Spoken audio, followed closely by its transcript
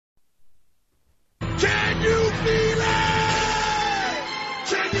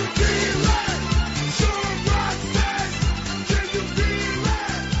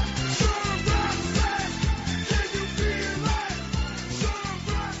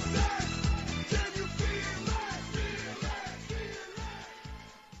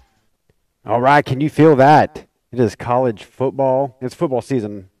All right, can you feel that? It is college football. It's football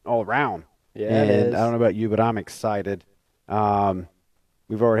season all around. Yeah, it And I don't is. know about you, but I'm excited. Um,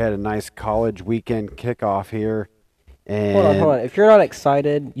 we've already had a nice college weekend kickoff here. Hold on, hold And on. If you're not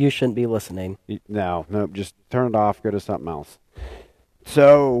excited, you shouldn't be listening. no, no, just turn it off, go to something else.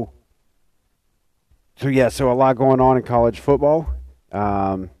 So, so a lot going on in college football.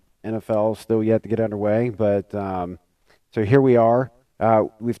 Um, NFL still yet to get underway, but so here we are.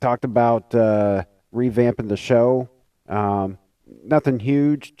 We've talked about revamping the show. Um, Nothing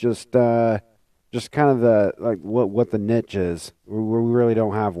huge, just kind of the like what the niche is. We really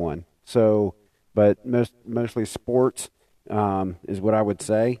don't have one. So, but mostly sports is what I would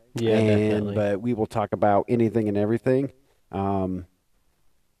say, Yeah, and definitely. but we will talk about anything and everything, um,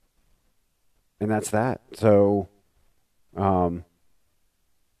 and that's that. So, um,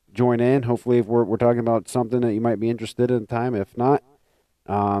 join in. Hopefully, if we're talking about something that you might be interested in, time. If not,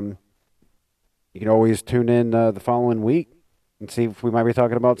 um, you can always tune in the following week and see if we might be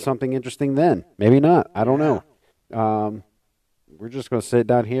talking about something interesting then. Maybe not. I don't Yeah. know. Um, we're just going to sit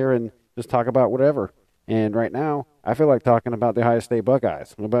down here and just talk about whatever. And right now, I feel like talking about the Ohio State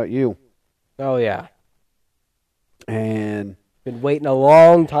Buckeyes. What about you? Oh, yeah. And Been waiting a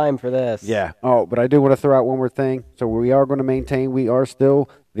long time for this. yeah. Oh, but I do want to throw out one more thing. So we are going to maintain. We are still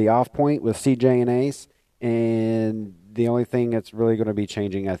the off point with CJ and Ace, and the only thing that's really going to be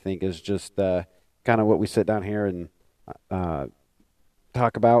changing, I think, is just kind of what we sit down here and uh,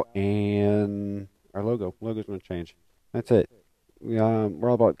 talk about, and our logo's going to change. That's it. We're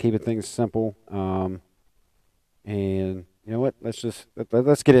all about keeping things simple. And you know what?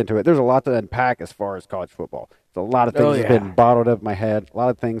 Let's get into it. There's a lot to unpack as far as college football. There's a lot of Oh, things that's been yeah. bottled up in my head. A lot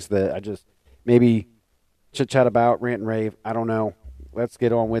of things that I just maybe chit chat about, rant and rave. I don't know. Let's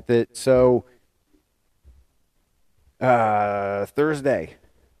get on with it. So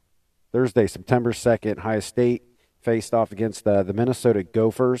Thursday, September 2nd, Ohio State faced off against the Minnesota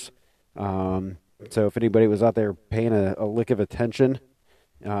Gophers. So if anybody was out there paying a lick of attention,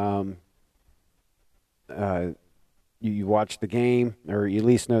 um, uh, you watch the game, or you at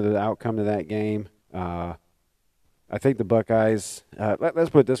least know the outcome of that game. I think the Buckeyes. Let's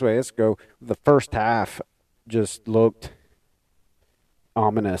put it this way. Let's go. The first half just looked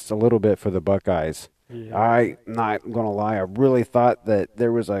ominous a little bit for the Buckeyes. Yeah. I'm not going to lie. I really thought that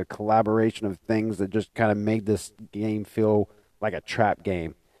there was a collaboration of things that just kind of made this game feel like a trap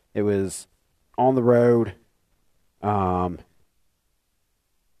game. It was on the road. Um,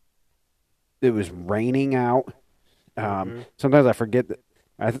 it was raining out. Mm-hmm. Sometimes I forget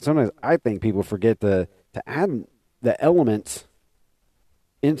that. Sometimes I think people forget to add the elements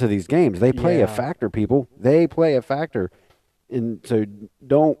into these games. They play a Yeah. factor, people. They play a factor, and so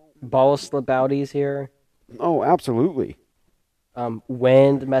don't. Ball slip outies here. Oh, absolutely,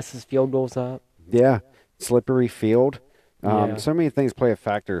 Wind messes field goals up. yeah. Slippery field. Yeah. So many things play a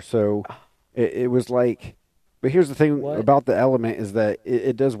factor. So it was like. But here's the thing What? about the element is that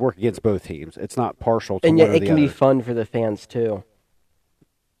it does work against both teams. It's not partial to And one yet or it the can be other. fun for the fans, too,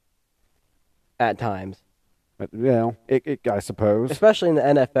 at times. But I suppose. Especially in the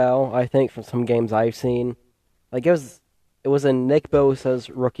NFL, I think from some games I've seen. Like it was in Nick Bosa's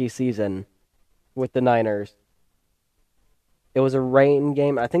rookie season with the Niners. It was a rain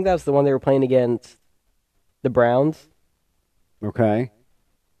game. I think that was the one they were playing against the Browns. Okay.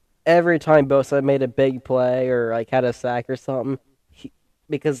 Every time Bosa made a big play or like had a sack or something,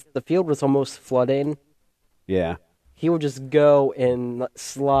 because the field was almost flooding, Yeah. he would just go and Run and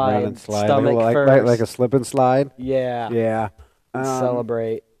slide slide stomach like a first. slip and slide. Yeah, Yeah. and Um,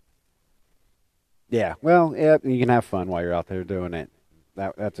 celebrate. yeah. Well, yeah, you can have fun while you're out there doing it.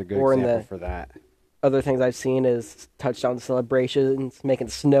 That's a good Or in example the for that. other things I've seen is touchdown celebrations, making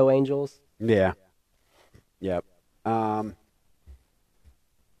snow angels. Yeah. Yep. Um,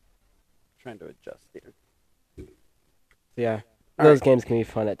 Trying to adjust here. Yeah, All those right. games can be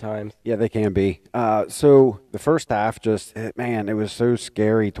fun at times. Yeah, they can be. So the first half, man, it was so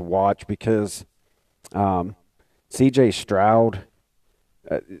scary to watch because um, C.J. Stroud.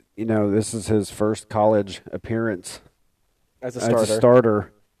 Uh, this is his first college appearance As a as a starter.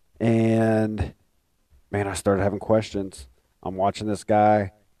 starter, and man, I started having questions. I'm watching this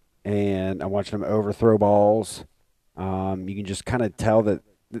guy, and I'm watching him overthrow balls. You can just kind of tell that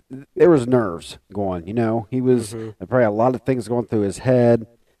there was nerves going. He was Hmm. probably a lot of things going through his head,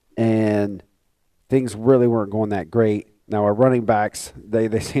 and things really weren't going that great. Now our running backs, they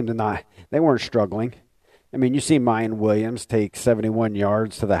seem to not, they weren't struggling. I mean, you see Mayan Williams take 71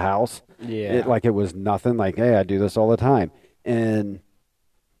 yards to the house, Yeah. like it was nothing. Like, hey, I do this all the time, and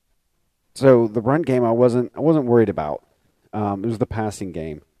so the run game I wasn't worried about. It was the passing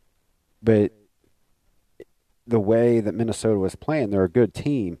game. but the way that Minnesota was playing, they're a good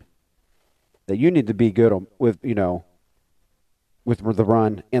team. That you need to be good with the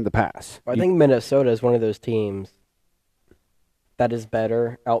run and the pass. I think Minnesota is one of those teams that is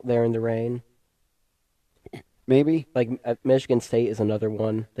better out there in the rain. Maybe. Like Michigan State is another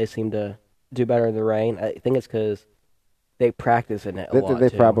one. They seem to do better in the rain. I think it's because they practice in it a lot. They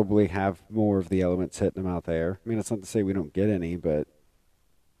too. probably have more of the elements hitting them out there. I mean, it's not to say we don't get any, but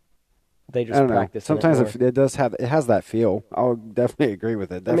they I just don't know. practice. Sometimes in it it does have that feel. I'll definitely agree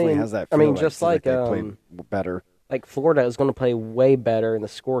with it. Definitely has that feel. I mean, just like they play better. Like Florida is going to play way better in the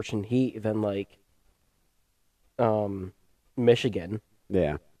scorching heat than like Michigan.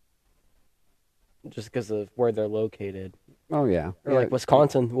 Yeah. Just because of where they're located. Oh yeah. Or like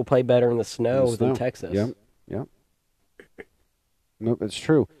Wisconsin will play better in the snow than Texas. Yep. Nope, it's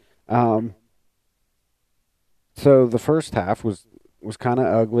true. So the first half was kind of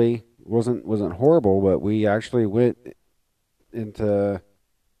ugly. wasn't horrible, but we actually went into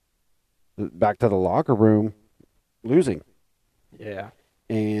back to the locker room losing. Yeah.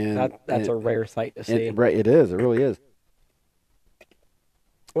 And that's a rare sight to see. Right, it is. It really is.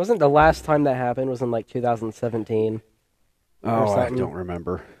 Wasn't the last time that happened was in like 2017? Oh, I don't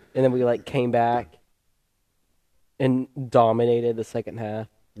remember. And then we like came back and dominated the second half.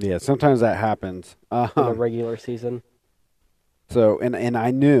 Yeah, sometimes that happens in the regular season. So, and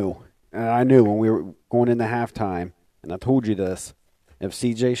I knew when we were going into halftime, and I told you this, if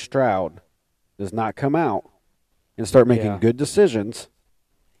C.J. Stroud does not come out and start making good decisions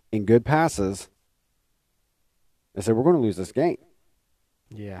and good passes, I said we're going to lose this game.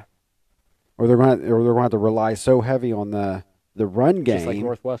 Yeah. Or they're going to have to rely so heavy on the run game, just like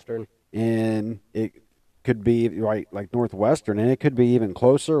Northwestern, and it could be right like Northwestern, and it could be even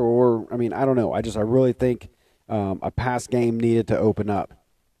closer. Or I mean, I don't know. I really think a pass game needed to open up,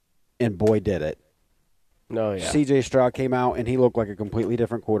 and boy, did it. Oh yeah. C.J. Stroud came out, and he looked like a completely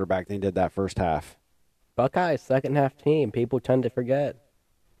different quarterback than he did that first half. Buckeye second half team. People tend to forget.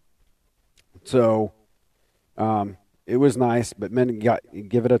 So, it was nice, but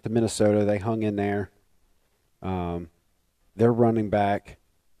give it up to Minnesota. They hung in there. Their running back,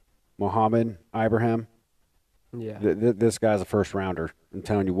 Mohammed Ibrahim. Yeah, this guy's a first rounder. I'm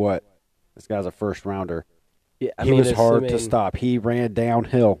telling you what, this guy's a first rounder. Yeah, he was hard to stop. He ran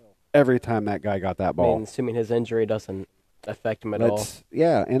downhill every time that guy got that ball. Assuming his injury doesn't affect him at all.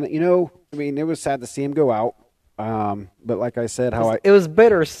 Yeah, and it was sad to see him go out. But like I said, it was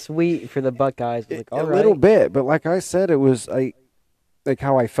bittersweet for the Buckeyes. Like, a little bit, but like I said, it was like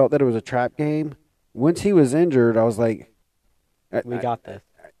how I felt that it was a trap game. Once he was injured, I was like, we got this.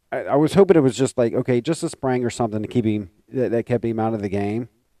 I was hoping it was just like, okay, just a sprain or something to keep him that kept him out of the game.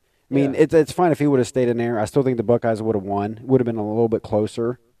 I mean, it's fine if he would have stayed in there. I still think the Buckeyes would have won. It would have been a little bit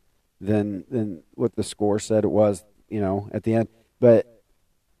closer than what the score said it was, at the end. But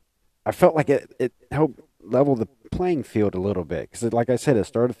I felt like it helped level the playing field a little bit because, like I said, it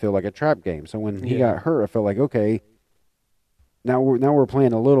started to feel like a trap game. So when he got hurt, I felt like, okay, now we're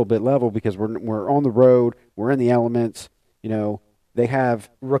playing a little bit level because we're on the road, we're in the elements. They have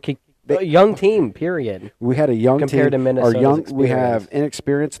young team. Period. We had a young compared team. to Minnesota's We have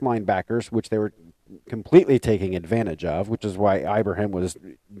inexperienced linebackers, which they were completely taking advantage of, which is why Ibrahim was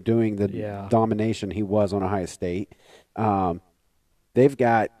doing the domination he was on Ohio State. They've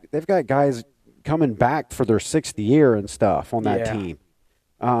got guys coming back for their sixth year and stuff on that team.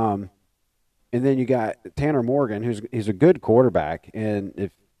 And then you got Tanner Morgan, he's a good quarterback,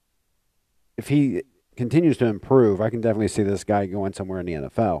 and if he continues to improve, I can definitely see this guy going somewhere in the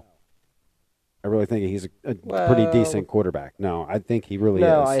NFL. I really think he's a pretty decent quarterback. No, I think he really is.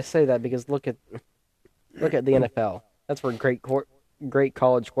 No, I say that because look at the NFL. That's where great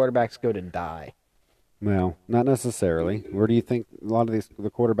college quarterbacks go to die. Well, not necessarily. Where do you think a lot of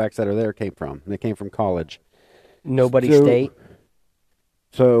the quarterbacks that are there came from? They came from college. Nobody State.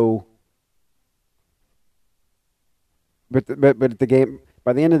 So, but the game,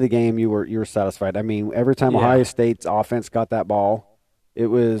 by the end of the game, you were satisfied. I mean, every time Ohio State's offense got that ball, it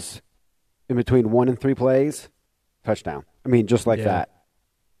was in between 1 and 3 plays, touchdown. I mean, just like that.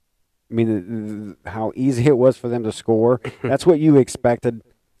 I mean, how easy it was for them to score. That's what you expected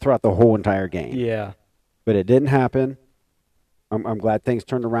throughout the whole entire game. Yeah. But it didn't happen. I'm glad things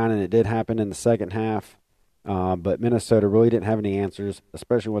turned around, and it did happen in the second half. But Minnesota really didn't have any answers,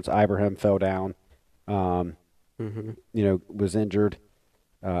 especially once Ibrahim fell down, was injured.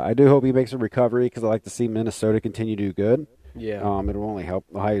 I do hope he makes a recovery because I like to see Minnesota continue to do good. Yeah. It'll only help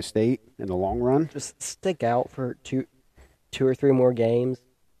Ohio State in the long run. Just stick out for two or three more games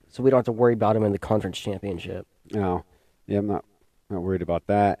so we don't have to worry about him in the conference championship. No. Yeah, I'm Not worried about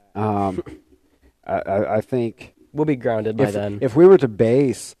that. I think We'll be grounded by then. if we were to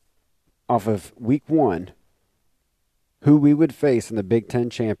base off of week 1, who we would face in the Big Ten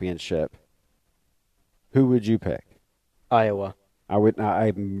championship, who would you pick? Iowa.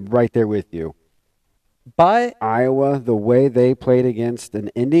 I'm right there with you. But Iowa, the way they played against an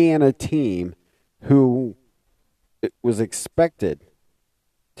Indiana team who was expected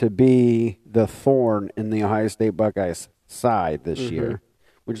to be the thorn in the Ohio State Buckeyes' side this year,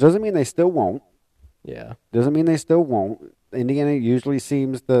 which doesn't mean they still won't. yeah. Doesn't mean they still won't. Indiana usually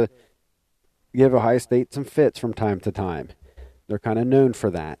seems to give Ohio State some fits from time to time. They're kind of known for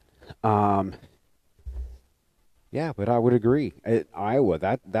that. Yeah, but I would agree. Iowa,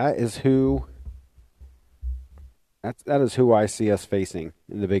 that is who I see us facing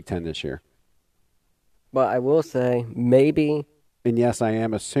in the Big Ten this year. But I will say, maybe. And yes, I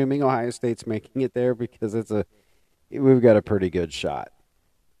am assuming Ohio State's making it there because we've got a pretty good shot.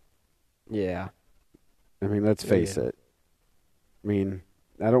 Yeah. I mean, let's face it. I mean,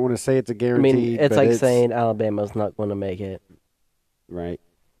 I don't want to say it's a I guarantee. mean, it's like saying Alabama's not going to make it. Right.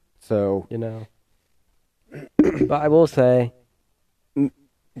 So. You know. But I will say,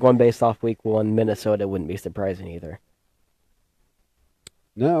 going based off week 1, Minnesota wouldn't be surprising either.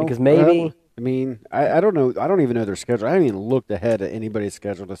 No. Because maybe. I mean, I don't know. I don't even know their schedule. I haven't even looked ahead at anybody's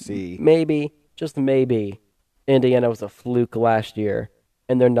schedule to see. Maybe, just maybe, Indiana was a fluke last year,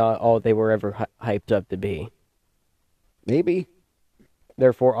 and they're not all they were ever hyped up to be. Maybe.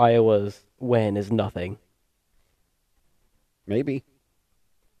 Therefore, Iowa's win is nothing. Maybe.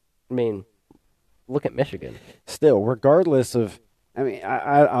 I mean, look at Michigan. Still, regardless of, I mean,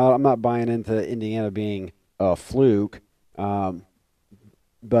 I'm not buying into Indiana being a fluke,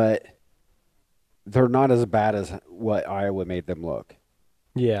 but they're not as bad as what Iowa made them look.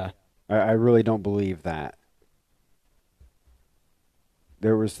 Yeah. I really don't believe that.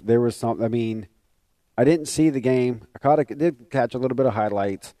 There was some. I mean, I didn't see the game. Did catch a little bit of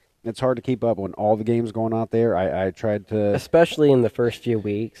highlights. It's hard to keep up on all the games going out there. I tried to, especially in the first few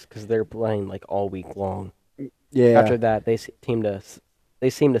weeks, because they're playing like all week long. Yeah. After that, they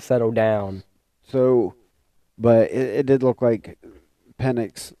seem to settle down. So, but it did look like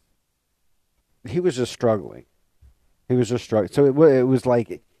Penix. He was just struggling. So it was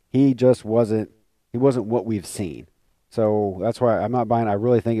like he just wasn't. He wasn't what we've seen. So that's why I'm not buying. I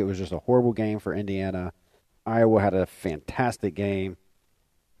really think it was just a horrible game for Indiana. Iowa had a fantastic game.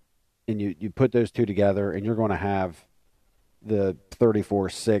 And you put those two together, and you're going to have the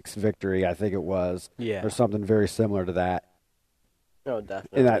 34-6 victory, I think it was, or something very similar to that. Oh,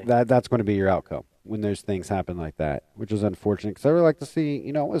 definitely. And that's going to be your outcome when those things happen like that, which is unfortunate. Because I really like to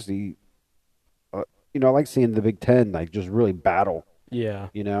see, I like seeing the Big Ten like just really battle. Yeah.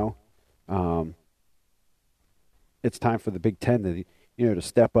 It's time for the Big Ten to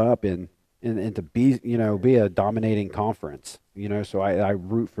step up and to be a dominating conference. So I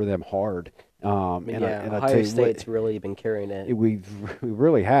root for them hard. Ohio State's really been carrying it. We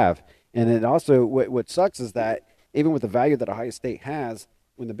really have. And then also what sucks is that even with the value that Ohio State has,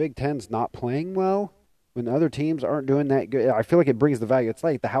 when the Big Ten's not playing well, when the other teams aren't doing that good, I feel like it brings the value. It's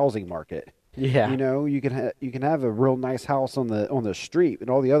like the housing market. Yeah. You can have a real nice house on the street, and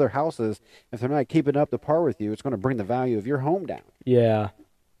all the other houses, if they're not keeping up to par with you, it's going to bring the value of your home down. Yeah.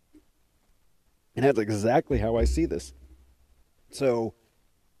 And that's exactly how I see this. So,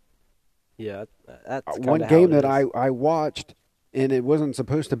 yeah, that's one game that I watched, and it wasn't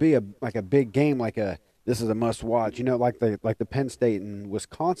supposed to be a big game, this is a must watch. Like the Penn State and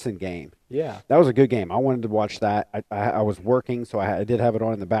Wisconsin game. Yeah, that was a good game. I wanted to watch that. I was working, so I did have it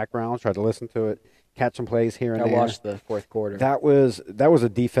on in the background. Tried to listen to it, catch some plays here and there. I watched the fourth quarter. That was a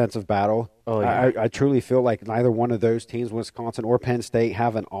defensive battle. Oh yeah. I truly feel like neither one of those teams, Wisconsin or Penn State,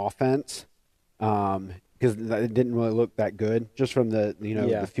 have an offense. Because it didn't really look that good, just from the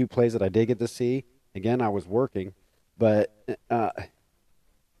the few plays that I did get to see. Again, I was working, but I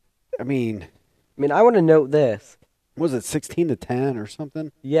mean, I want to note this. Was it 16-10 or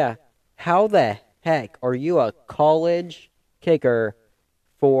something? Yeah. How the heck are you a college kicker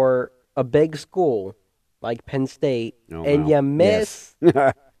for a big school like Penn State, you miss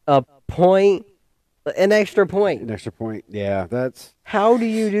a point, an extra point? An extra point, yeah. That's how do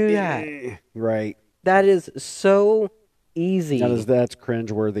you do that? Right. That is so easy. That's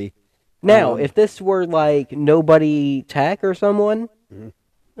cringeworthy. Now, if this were like Nobody Tech or someone,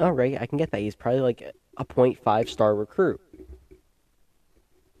 all right, I can get that. He's probably like a 0.5 star recruit.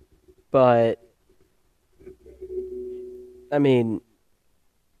 But I mean,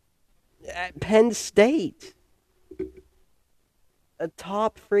 at Penn State, a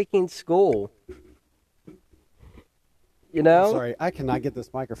top freaking school. You know? Sorry, I cannot get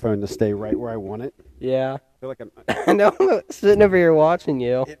this microphone to stay right where I want it. Yeah. I feel like I'm. I know. I'm sitting over here watching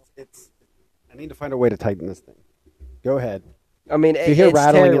you. It's. I need to find a way to tighten this thing. Go ahead. I mean, If you hear it's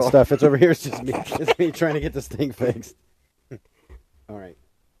rattling terrible. and stuff, it's over here. It's just me. It's me trying to get this thing fixed. All right.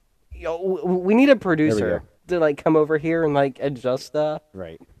 Yo, we need a producer to like come over here and like adjust stuff.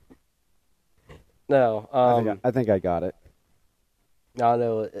 Right. No. I think I got it.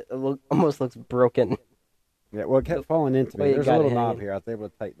 No. It almost looks broken. Yeah. Well, it kept falling into Well, me. you There's a got little it knob hanging. here. I was able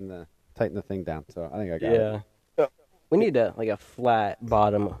to tighten the thing down. So I think I got it. Yeah. We need a flat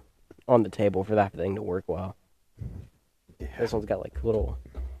bottom on the table for that thing to work well. Yeah. This one's got like little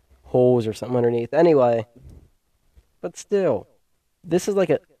holes or something underneath. Anyway, but still, this is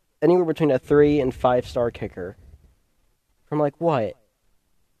like anywhere between a 3 and 5-star kicker. From like what?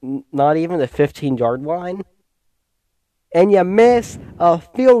 Not even the 15-yard line? And you miss a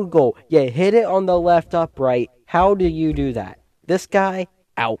field goal. You hit it on the left upright. How do you do that? This guy,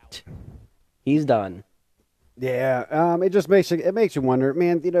 out. He's done. Yeah, it just makes you wonder,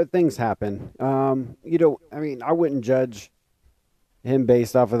 man. You know, things happen. I mean, I wouldn't judge him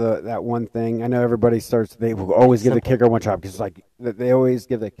based off of that one thing. I know everybody they will always give the kicker one job because like they always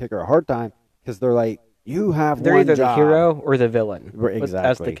give the kicker a hard time because they're like, you have They're one either job. the hero or the villain. Exactly.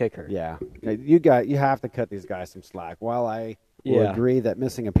 As the kicker. Yeah, you have to cut these guys some slack. While I will agree that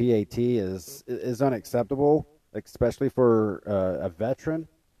missing a PAT is unacceptable, especially for a veteran.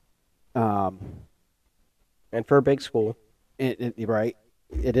 And for a big school. Right.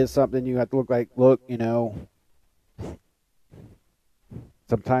 It is something you have to look, you know,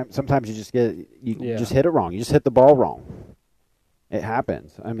 sometimes you just just hit it wrong. You just hit the ball wrong. It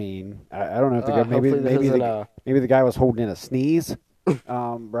happens. I mean, I don't know if the guy, maybe the guy was holding in a sneeze,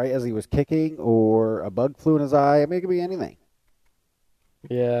 right as he was kicking, or a bug flew in his eye. I mean, it could be anything.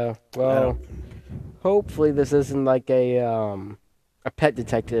 Yeah. Well, hopefully this isn't like a pet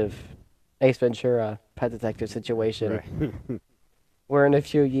detective, Ace Ventura pet detective situation. Right. Where in a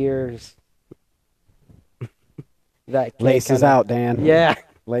few years that kid Laces out, Dan. Yeah.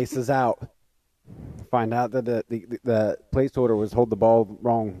 Laces out. Find out that the placeholder was hold the ball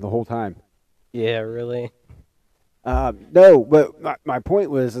wrong the whole time. Yeah, really. No, but my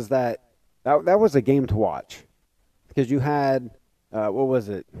point was that was a game to watch because you had what was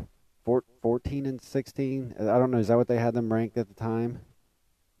it, 14 and 16? I don't know. Is that what they had them ranked at the time?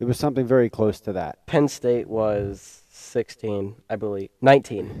 It was something very close to that. Penn State was 16, I believe.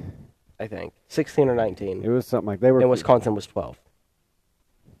 19, I think. 16 or 19. It was something like they were. And Wisconsin was 12.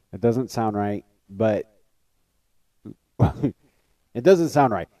 It doesn't sound right, but it doesn't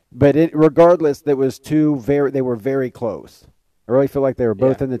sound right. But regardless, they were very close. I really feel like they were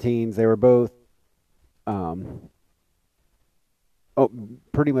both in the teens. They were both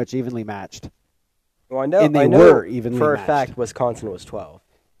pretty much evenly matched. Well, I know. And they were evenly for matched. a fact Wisconsin was 12.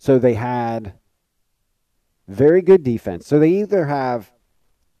 So they had very good defense. So they either have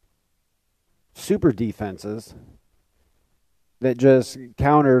super defenses that just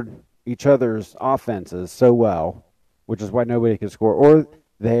countered each other's offenses so well, which is why nobody could score, or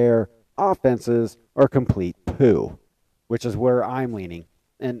their offenses are complete poo, which is where I'm leaning.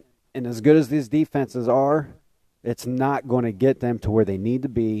 And as good as these defenses are, it's not going to get them to where they need to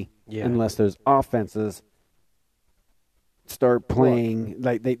be unless those offenses start playing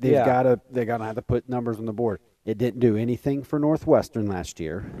like they've got to have to put numbers on the board. It didn't do anything for Northwestern last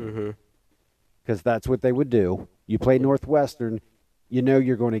year because that's what they would do. You play Northwestern, you know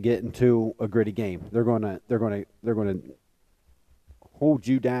you're going to get into a gritty game. They're going to hold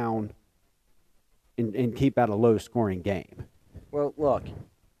you down and keep out a low scoring game. Well, look,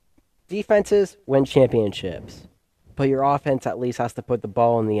 defenses win championships, but your offense at least has to put the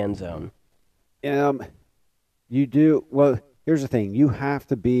ball in the end zone. You do. Well, here's the thing. You have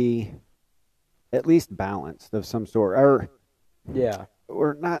to be at least balanced of some sort.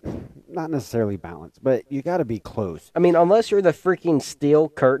 Or not necessarily balanced, but you got to be close. I mean, unless you're the freaking steel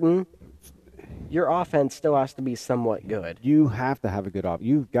curtain, your offense still has to be somewhat good. You have to have a good offense.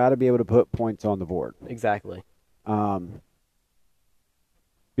 You've got to be able to put points on the board. Exactly.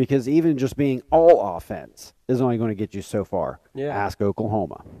 Because even just being all offense is only going to get you so far. Yeah. Ask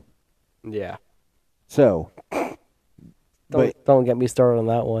Oklahoma. Yeah. So, don't get me started on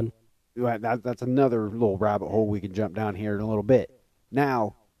that one. That's another little rabbit hole we can jump down here in a little bit.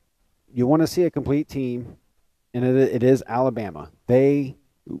 Now, you want to see a complete team, and it is Alabama. They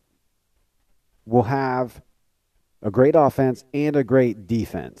will have a great offense and a great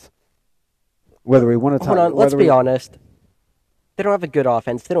defense. Whether we want to talk, hold on, let's be honest. They don't have a good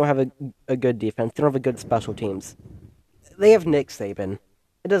offense. They don't have a good defense. They don't have a good special teams. They have Nick Saban.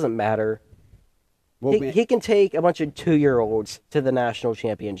 It doesn't matter. Well, He can take a bunch of 2-year-olds to the national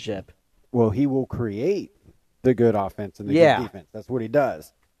championship. well, he will create the good offense and the Yeah. good defense. That's what he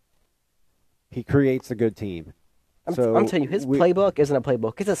does. He creates a good team. I'm telling you, his playbook isn't a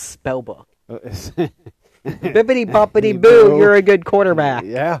playbook; it's a spell book. Bippity boppity boo, you're a good quarterback.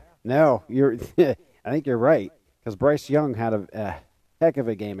 Yeah, no, you're. I think you're right because Bryce Young had a heck of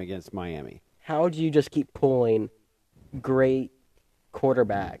a game against Miami. How do you just keep pulling great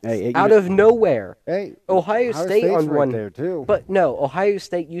quarterbacks Hey, out of nowhere? Hey, Ohio State State's on right one there too. But no, Ohio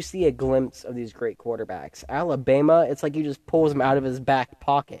State, you see a glimpse of these great quarterbacks. Alabama, it's like he just pulls them out of his back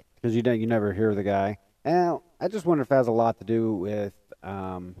pocket. Because you never hear the guy. Now, I just wonder if that has a lot to do with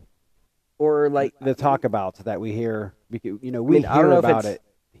Or like the talkabouts that we hear. We I hear don't know if about it's- it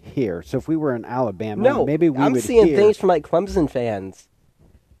here. So if we were in Alabama, no, maybe we I'm would seeing hear. things from like Clemson fans,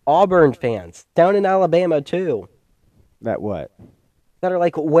 Auburn fans, down in Alabama too, That what? that are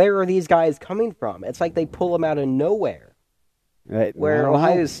like, where are these guys coming from? It's like they pull them out of nowhere. I Where don't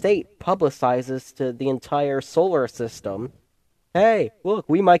Ohio know. State publicizes to the entire solar system, hey, look,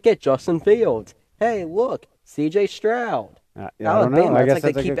 we might get Justin Fields. Hey, look, C.J. Stroud. I don't know. Alabama, I it's guess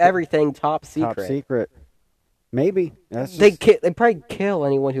like they keep everything top secret. Top secret. Maybe. That's They just, they probably kill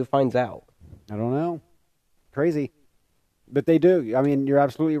anyone who finds out. I don't know. Crazy. But they do. I mean, you're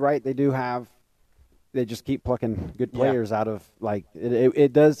absolutely right. They do have. They just keep plucking good players out of like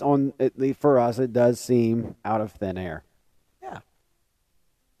it does on at least for us. It does seem out of thin air. Yeah.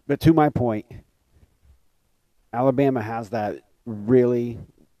 But to my point, Alabama has that really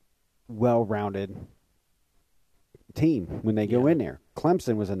well-rounded team when they go in there.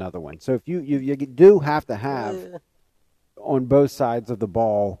 Clemson was another one. So if you do have to have on both sides of the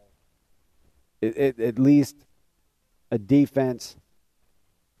ball, at least a defense.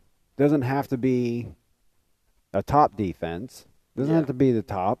 Doesn't have to be a top defense. Doesn't have to be the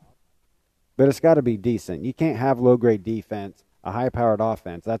top, but it's got to be decent. You can't have low-grade defense, a high-powered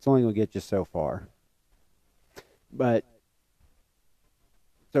offense. That's only going to get you so far. But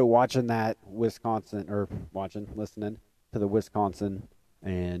so listening to the Wisconsin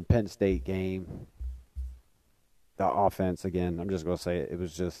and Penn State game, the offense again. I'm just going to say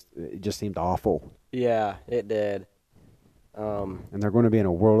it just seemed awful. Yeah, it did. And they're going to be in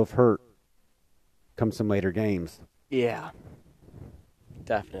a world of hurt come some later games. Yeah,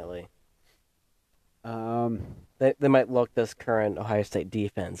 definitely. Um, They might look this current Ohio State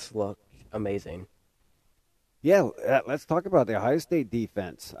defense look amazing. Yeah, let's talk about the Ohio State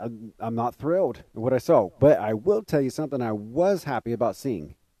defense. I'm not thrilled with what I saw, but I will tell you something I was happy about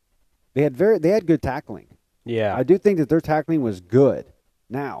seeing. They had good tackling. Yeah, I do think that their tackling was good.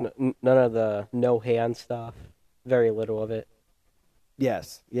 Now, none of the no hand stuff. Very little of it.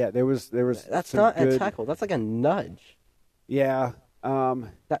 yes, yeah, there was. That's some not good, a tackle. That's like a nudge. Yeah,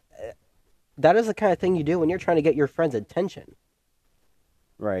 That is the kind of thing you do when you're trying to get your friend's attention.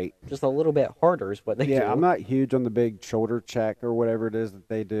 right. Just a little bit harder is what they do. Yeah, I'm not huge on the big shoulder check or whatever it is that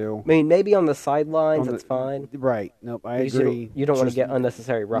they do. I mean, maybe on the sidelines, that's fine. Right. Nope, I Because agree. You don't want to Just get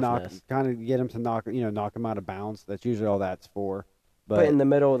unnecessary roughness. kind of get them to knock them out of bounds. That's usually all that's for. But in the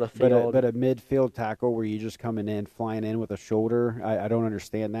middle of the field. But a midfield tackle where you just coming in, flying in with a shoulder, I don't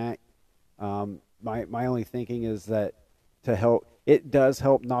understand that. My only thinking is that it does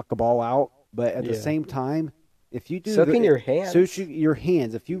help knock the ball out, but at the same time, if you do So can your hands. So your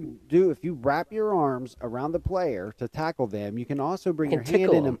hands. If you wrap your arms around the player to tackle them, you can also bring your hand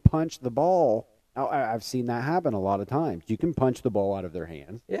tickle in them. and punch the ball. I've seen that happen a lot of times. You can punch the ball out of their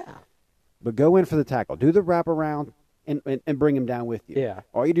hands. Yeah. But go in for the tackle. Do the wraparound and bring them down with you. Yeah.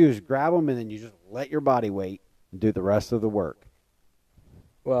 All you do is grab them and then you just let your body weight do the rest of the work.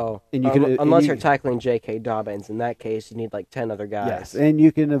 Well, And you can- unless and you're tackling J.K. Dobbins, in that case, you need like 10 other guys. Yes, and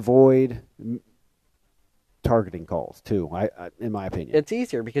you can avoid targeting calls too. In my opinion, It's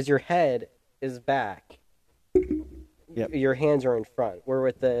easier because your head is back. Yep. Your hands are in front. Where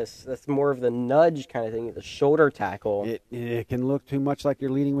with this, that's more of the nudge kind of thing, the shoulder tackle, it can look too much like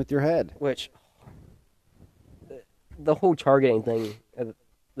you're leading with your head. which the whole targeting thing at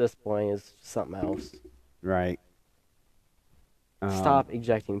this point is something else. Right. Stop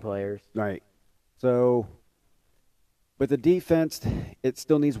ejecting players. Right. So, but the defense, it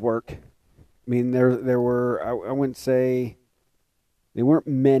still needs work. I mean, there were I wouldn't say there weren't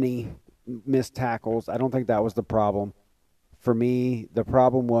many missed tackles. I don't think that was the problem. For me, the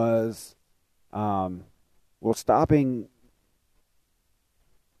problem was, stopping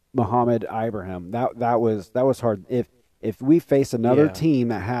Muhammad Ibrahim. That was hard. If we face another team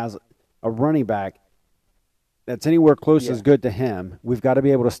that has a running back that's anywhere close as good to him, we've got to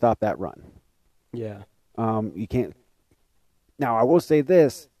be able to stop that run. Yeah. You can't. Now, I will say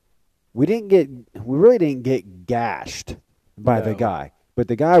this: we really didn't get gashed by the No. guy, but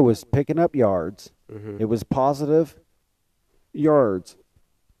the guy was picking up yards. Mm-hmm. It was positive yards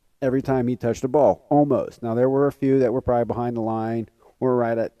every time he touched the ball, almost. Now, there were a few that were probably behind the line or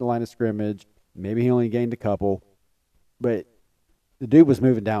right at the line of scrimmage. Maybe he only gained a couple, but the dude was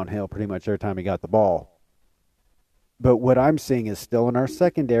moving downhill pretty much every time he got the ball. But what I'm seeing is still in our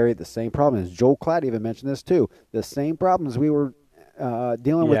secondary the same problems. Joel Klatt even mentioned this too. The same problems we were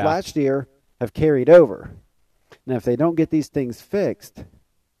dealing with last year have carried over. Now, if they don't get these things fixed,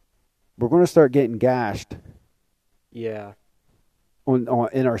 we're going to start getting gashed. Yeah. In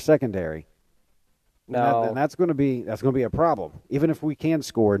our secondary. No. And that's going to be a problem, even if we can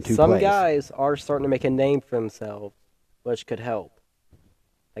score in two Some plays. guys are starting to make a name for themselves, which could help.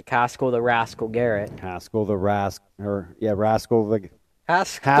 Like Haskell the Rascal Garrett. Haskell the Rascal the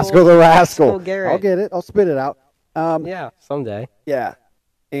Rascal Garrett. I'll get it. I'll spit it out. Yeah, someday. Yeah,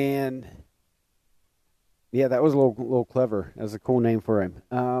 and yeah, that was a little clever. That's a cool name for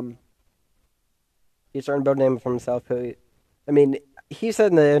him. He's starting to build a name for himself. I mean, he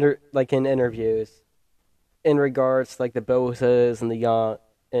said in interviews, in regards to like the Bosa's and the Young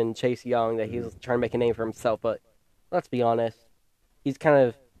and Chase Young, that he's trying to make a name for himself. But let's be honest, he's kind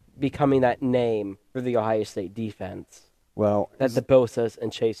of becoming that name for the Ohio State defense. Well, that the Bosa's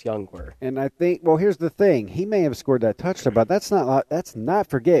and Chase Young were. And I think, well, here's the thing: he may have scored that touchdown, but let's not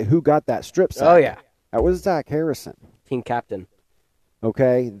forget who got that strip sack. Oh yeah, that was Zach Harrison, team captain.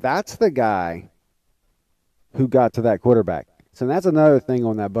 Okay, that's the guy who got to that quarterback. So that's another thing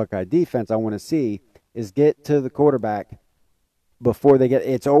on that Buckeye defense I want to see is get to the quarterback before they get –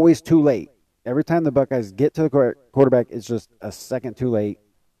 it's always too late. Every time the Buckeyes get to the quarterback, it's just a second too late.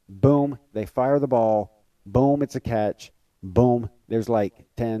 Boom, they fire the ball. Boom, it's a catch. Boom, there's like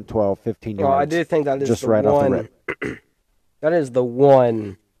 10, 12, 15 yards. Well, I do think that is just the right one, off the rip. That is the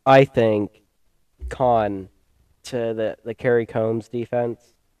one, I think, con to the Kerry Combs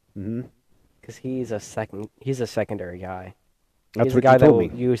defense. Mm-hmm. Because he's a secondary guy. That's he's what a guy you that told will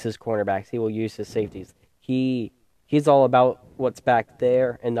me. use his cornerbacks. He will use his safeties. He's all about what's back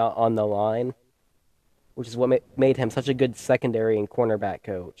there and not on the line, which is what made him such a good secondary and cornerback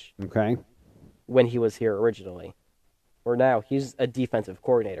coach. Okay. When he was here originally. Or now, he's a defensive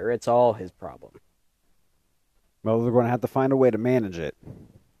coordinator. It's all his problem. Well, they're going to have to find a way to manage it,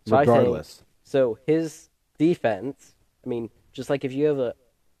 So regardless. So his defense, I mean, just like if you have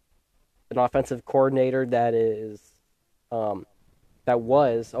an offensive coordinator that is that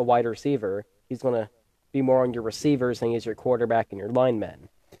was a wide receiver, he's going to be more on your receivers than he is your quarterback and your linemen,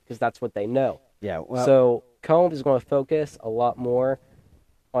 because that's what they know. Yeah. Well, so Combs is going to focus a lot more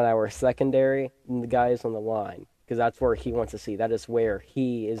on our secondary than the guys on the line, because that's where he wants to see. That is where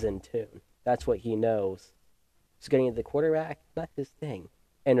he is in tune. That's what he knows. So getting to the quarterback, not his thing.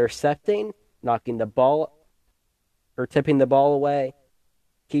 Intercepting, knocking the ball, or tipping the ball away,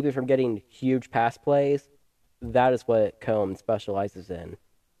 keeping from getting huge pass plays, that is what Combs specializes in,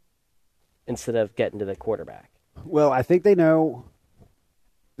 instead of getting to the quarterback. Well, I think they know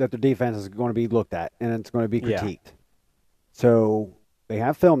that their defense is going to be looked at, and it's going to be critiqued. Yeah. So they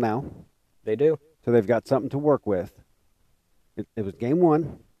have film now. They do. So they've got something to work with. It was game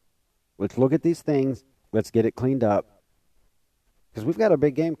one. Let's look at these things. Let's get it cleaned up. Because we've got a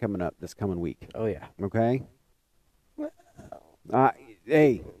big game coming up this coming week. Oh, yeah. Okay? Well,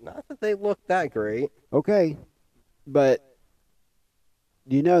 hey. Not that they look that great. Okay. But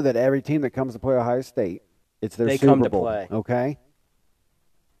do you know that every team that comes to play Ohio State, it's their Super Bowl. They come to play. Okay?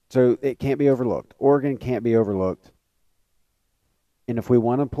 So it can't be overlooked. Oregon can't be overlooked. And if we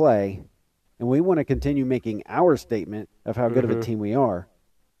want to play, and we want to continue making our statement of how good of a team we are,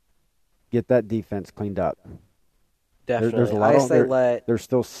 get that defense cleaned up. Definitely. There's a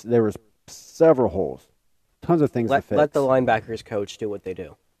lot there was several holes. Tons of things to fix. Let the linebackers coach do what they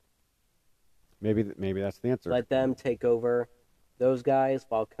do. Maybe that's the answer. Let them take over those guys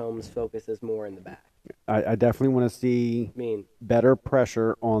while Combs focuses more in the back. I definitely want to see better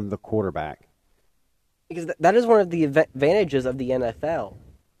pressure on the quarterback. Because that is one of the advantages of the NFL,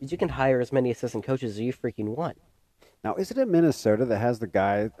 is you can hire as many assistant coaches as you freaking want. Now, is it in Minnesota that has the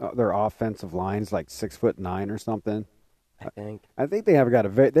guy, their offensive line's like 6'9" or something? I think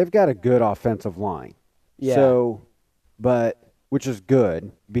they've got a good offensive line. Yeah. So, which is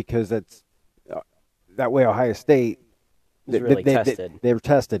good because it's that way. Ohio State really tested. They're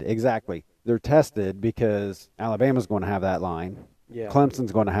tested exactly. They're tested because Alabama's going to have that line. Yeah.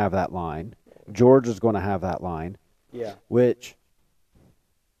 Clemson's going to have that line. Georgia's going to have that line. Yeah. Which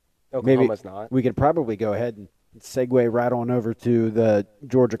Oklahoma's not. We could probably go ahead and segue right on over to the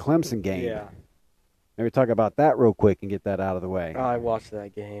Georgia-Clemson game. Yeah. Maybe talk about that real quick and get that out of the way. I watched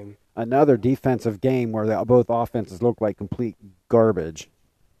that game. Another defensive game where both offenses look like complete garbage.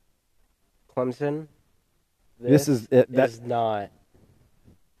 Clemson. This is it. Is not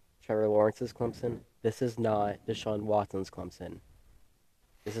Trevor Lawrence's Clemson. This is not Deshaun Watson's Clemson.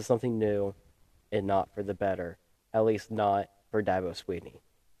 This is something new and not for the better. At least not for Dabo Sweeney.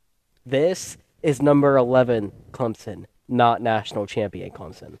 This is number 11 Clemson, not national champion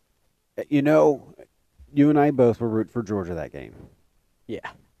Clemson. You know, you and I both were rooting for Georgia that game. Yeah.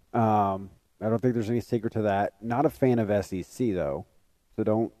 I don't think there's any secret to that. Not a fan of SEC though, so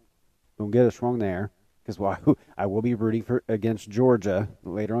don't get us wrong there. Because I will be rooting against Georgia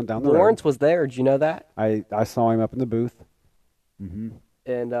later on down the road. Lawrence was there. Did you know that? I saw him up in the booth. Mm-hmm.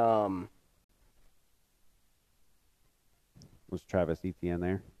 And Was Travis Etienne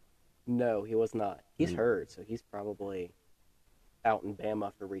there? no, he was not. He's hurt, so he's probably out in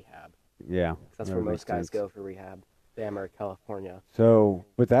Bama for rehab. Yeah, That's where most guys go for rehab. Bama or California. So,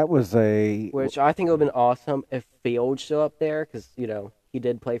 but that was which I think it would have been awesome if Fields showed up there because he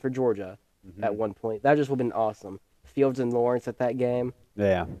did play for Georgia at one point. That just would have been awesome. Fields and Lawrence at that game.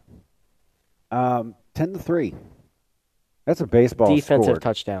 Yeah. 10-3. That's a baseball defensive scored.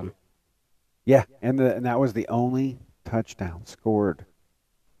 touchdown. Yeah, and that was the only touchdown scored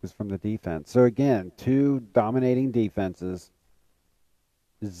was from the defense. So again, 2 dominating defenses,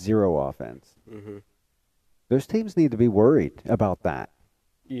 0 offense. Mm-hmm. Those teams need to be worried about that.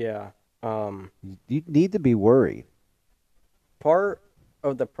 Yeah. You need to be worried. Part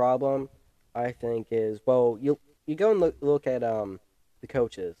of the problem, I think, is you go and look at the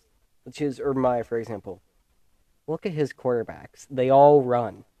coaches. Let's use Urban Meyer for example. Look at his quarterbacks. They all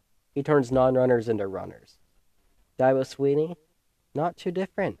run. He turns non-runners into runners. Dabo Sweeney, not too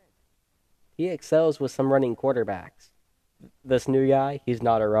different. He excels with some running quarterbacks. This new guy, he's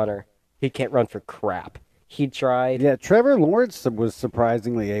not a runner. He can't run for crap. He tried. Yeah, Trevor Lawrence was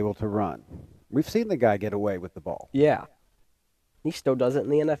surprisingly able to run. We've seen the guy get away with the ball. Yeah. He still does it in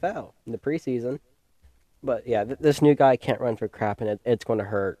the NFL, in the preseason. But, yeah, this new guy can't run for crap, and it's going to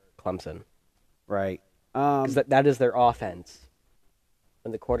hurt Clemson. Right. Because that is their offense.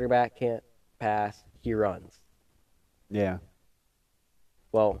 When the quarterback can't pass, he runs. Yeah.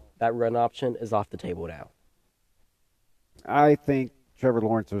 Well, that run option is off the table now. I think Trevor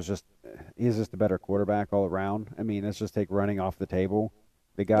Lawrence he's just a better quarterback all around. I mean, let's just take running off the table.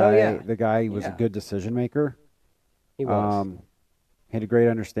 The guy was a good decision maker. He was. Had a great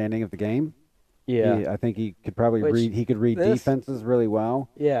understanding of the game. Yeah. I think he could probably read defenses really well.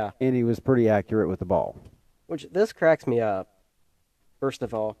 Yeah. And he was pretty accurate with the ball. Which this cracks me up. First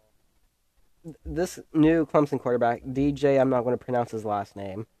of all, this new Clemson quarterback, DJ, I'm not going to pronounce his last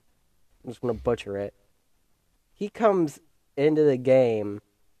name. I'm just going to butcher it. He comes into the game,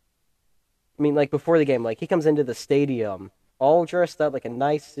 before the game, he comes into the stadium all dressed up like a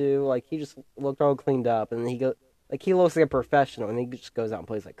nice suit, he just looked all cleaned up, and he looks like a professional, and he just goes out and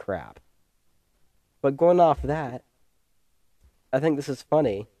plays like crap. But going off that, I think this is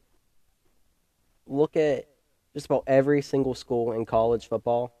funny. Look at just about every single school in college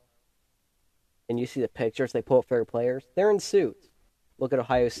football, and you see the pictures they pull up for their players. They're in suits. Look at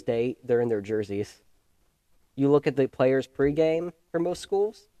Ohio State. They're in their jerseys. You look at the players pregame for most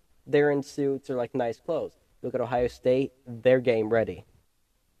schools, they're in suits or nice clothes. Look at Ohio State, they're game ready.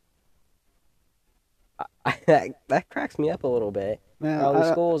 That cracks me up a little bit. Now,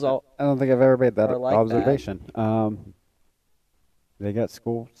 the schools I don't think I've ever made that like observation. They got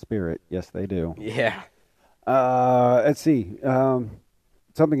school spirit. Yes, they do. Yeah. Let's see.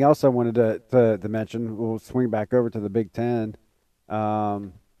 Something else I wanted to mention. We'll swing back over to the Big Ten.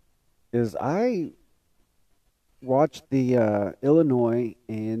 Is I watched the Illinois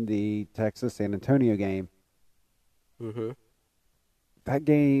and the Texas San Antonio game. Mm-hmm. That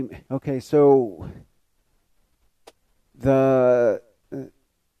game. Okay, so the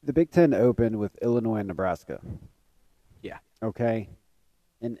Big Ten opened with Illinois and Nebraska. Yeah. Okay,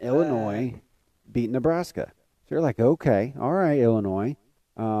 and Illinois beat Nebraska. So you're like, okay, all right, Illinois.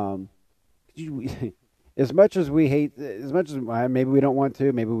 As much as we hate, as much as maybe we don't want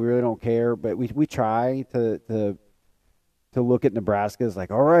to, maybe we really don't care, but we try to look at Nebraska as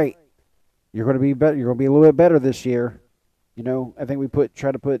all right, you're going to be better. You're going to be a little bit better this year. I think we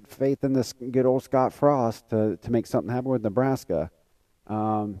try to put faith in this good old Scott Frost to make something happen with Nebraska.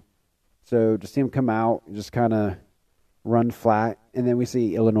 So to see him come out and just kind of run flat, and then we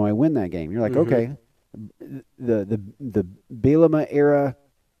see Illinois win that game. You're like, okay, the Bielema era,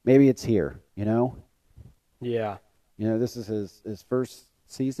 maybe it's here. Yeah. This is his first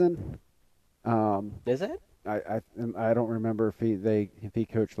season. Is it? I don't remember if he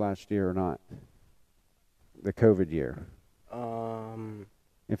coached last year or not. the COVID year? Um,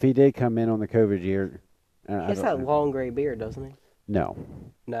 If he did come in on the COVID year, he I has don't that know. long gray beard, doesn't he? No,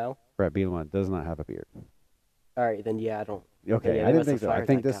 No. Brett Bielema does not have a beard. All right, then yeah, I don't. Then, Okay, yeah, I they didn't must have think so. I fired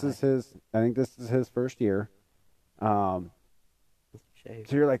think that this guy. is his. I think this is his first year. Um, Shave.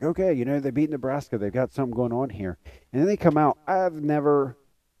 so you're like, okay, they beat Nebraska. They've got something going on here, and then they come out. I don't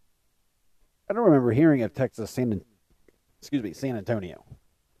remember hearing of San Antonio.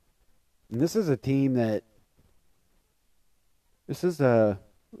 And this is a team that this is it's an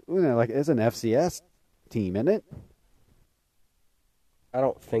FCS team, isn't it? I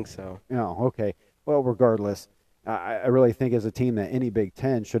don't think so. Oh, okay. Well, regardless, I really think as a team that any Big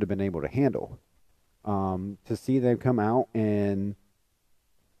Ten should have been able to handle. To see them come out and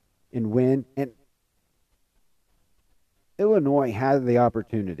win, and Illinois had the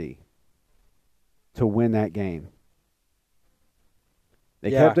opportunity to win that game.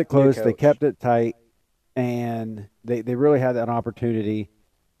 They Yeah, kept it new close. They coach. kept it tight, and they really had that opportunity.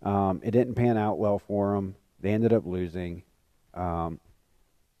 It didn't pan out well for them. They ended up losing.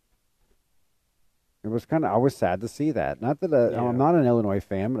 It was I was sad to see that. Not that Yeah. I'm not an Illinois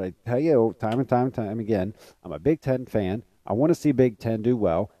fan, but I tell you time and time again, I'm a Big Ten fan. I want to see Big Ten do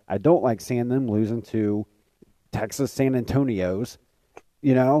well. I don't like seeing them losing to Texas San Antonios. To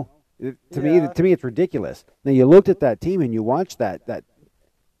Yeah. me, it's ridiculous. Now you looked at that team and you watched that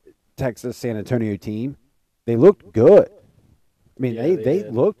Texas San Antonio team. They looked good. I mean, Yeah, they they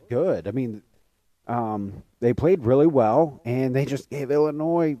did. looked good. I mean, they played really well, and they just gave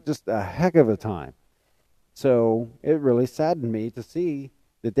Illinois just a heck of a time. So it really saddened me to see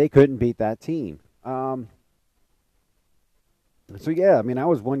that they couldn't beat that team. So yeah, I mean, that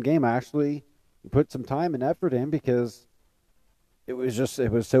was one game I actually put some time and effort in because it was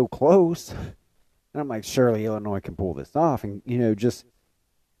so close. And I'm like, surely Illinois can pull this off, and just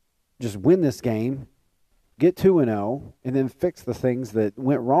win this game, get 2-0, and then fix the things that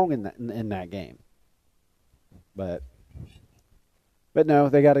went wrong in that game. But no,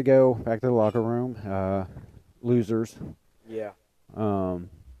 they got to go back to the locker room. Losers. Yeah.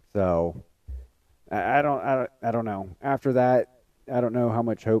 So I don't know. After that, I don't know how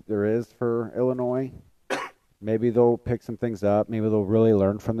much hope there is for Illinois. Maybe they'll pick some things up. Maybe they'll really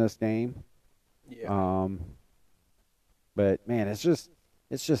learn from this game. Yeah. But man, it's just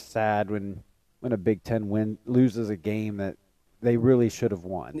sad when a Big Ten loses a game that they really should have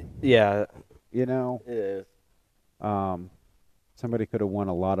won. Yeah. It is. Somebody could have won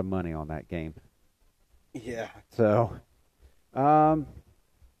a lot of money on that game. Yeah. So,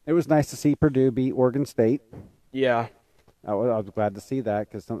 it was nice to see Purdue beat Oregon State. Yeah. I was glad to see that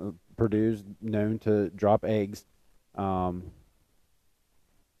because Purdue's known to drop eggs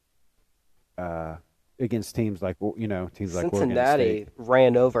against teams like Oregon Cincinnati State.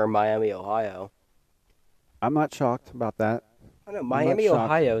 ran over Miami, Ohio. I'm not shocked about that. I know I'm Miami, not shocked.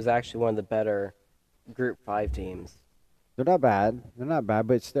 Ohio is actually one of the better Group 5 teams. They're not bad.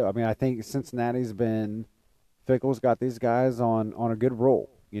 But still, I mean, I think Cincinnati's Fickle's got these guys on a good roll.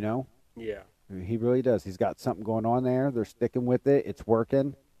 Yeah. He really does. He's got something going on there. They're sticking with it. It's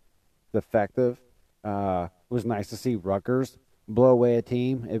working. It's effective. It was nice to see Rutgers blow away a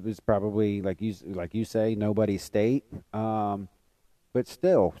team. It was probably like you say, nobody's state. But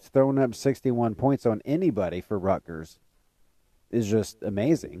still, throwing up 61 points on anybody for Rutgers is just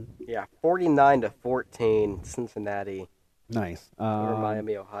amazing. Yeah, 49-14, Cincinnati Nice. over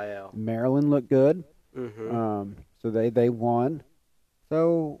Miami, Ohio. Maryland looked good. Mm-hmm. So they won.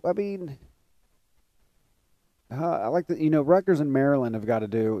 So I mean, I like that. Rutgers and Maryland they've got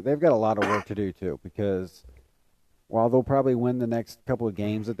a lot of work to do too, because while they'll probably win the next couple of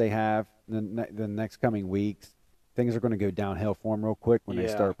games that they have the next coming weeks, things are going to go downhill for them real quick when they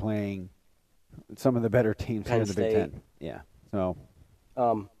start playing some of the better teams here in the Big Ten. Yeah. So.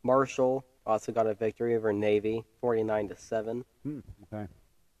 Marshall also got a victory over Navy, 49-7. Okay.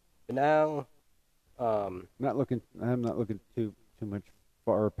 But now, I'm not looking too much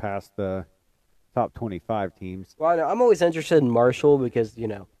far past the top 25 teams. well, I know, I'm always interested in Marshall because,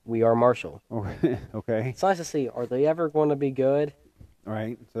 we are Marshall. Okay. It's nice to see. Are they ever going to be good? All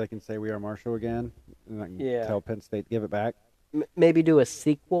right. So they can say we are Marshall again. And I can tell Penn State to give it back. Maybe do a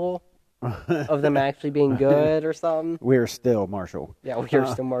sequel of them actually being good or something. We're still Marshall. Yeah, we are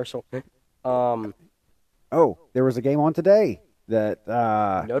still Marshall. Oh, there was a game on today that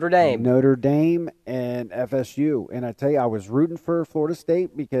Notre Dame and FSU, and I tell you, I was rooting for Florida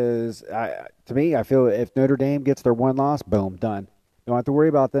State because to me, I feel if Notre Dame gets their one loss, boom, done. Don't have to worry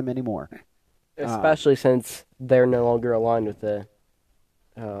about them anymore. Especially since they're no longer aligned with the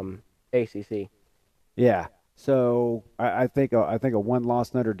ACC. Yeah. So I think a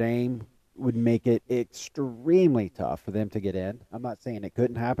one-loss Notre Dame would make it extremely tough for them to get in. I'm not saying it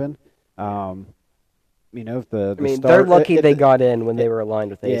couldn't happen. If they're lucky they got in when they were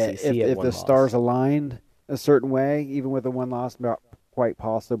aligned with ACC if at one the loss. stars aligned a certain way, even with a one loss, quite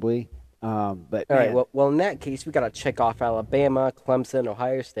possibly. But all right, well, in that case, we got to check off Alabama, Clemson,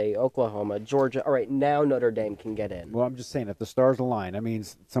 Ohio State, Oklahoma, Georgia. All right, now Notre Dame can get in. Well, I'm just saying, if the stars align, that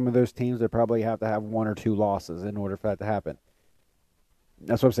means some of those teams, they probably have to have 1 or 2 losses in order for that to happen.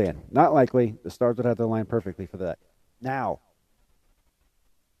 That's what I'm saying. Not likely. The stars would have to align perfectly for that. Now,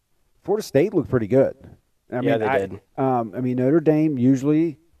 Florida State looked pretty good. They did. Notre Dame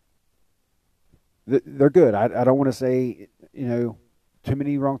usually they're good. I don't want to say too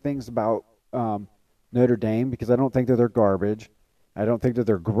many wrong things about Notre Dame because I don't think that they're garbage. I don't think that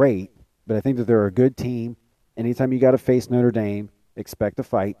they're great, but I think that they're a good team. Anytime you got to face Notre Dame, expect a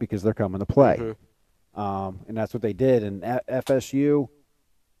fight because they're coming to play. Mm-hmm. And that's what they did. And FSU,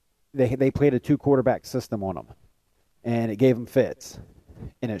 they played a 2-quarterback system on them, and it gave them fits,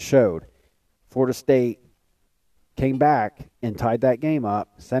 and it showed. Florida State came back and tied that game up,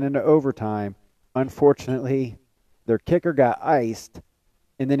 sent into overtime. Unfortunately, their kicker got iced,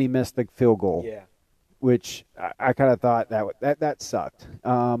 and then he missed the field goal. Yeah, which I kind of thought that sucked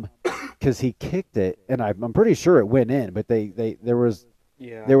because he kicked it, and I'm pretty sure it went in, but there was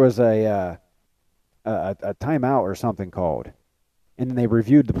a timeout or something called, and then they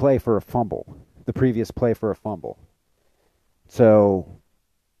reviewed the play for a fumble, the previous play for a fumble. So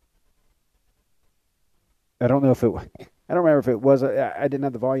I don't remember if it was. I didn't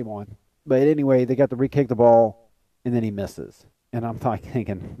have the volume on, but anyway, they got to re-kick the ball, and then he misses, and I'm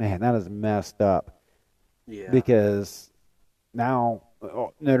thinking, man, that is messed up. Yeah. Because now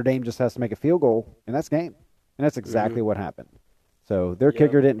Notre Dame just has to make a field goal, and that's game. And that's exactly what happened. So their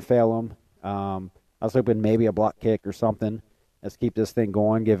kicker didn't fail them. I was hoping maybe a block kick or something. Let's keep this thing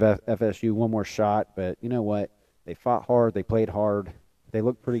going, give FSU one more shot. But you know what? They fought hard. They played hard. They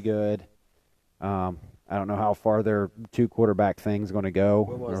looked pretty good. I don't know how far their 2-quarterback thing's going to go.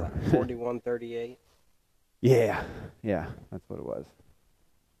 What was that, 41-38? Yeah, that's what it was.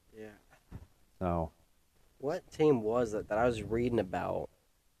 Yeah. So. What team was it that I was reading about?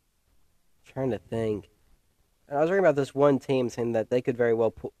 I'm trying to think. And I was reading about this one team saying that they could very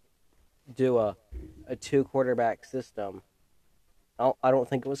well do a 2-quarterback system. I don't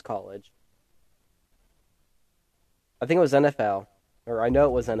think it was college. I think it was NFL. Or I know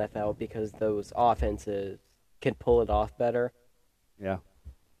it was NFL because those offenses can pull it off better. Yeah.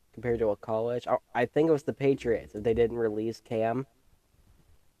 Compared to a college. I think it was the Patriots. If they didn't release Cam,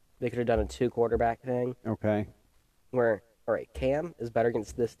 they could have done a 2-quarterback thing. Okay. Where, all right, Cam is better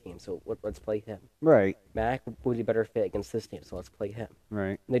against this team, so let's play him. Right. Mac would be better fit against this team, so let's play him.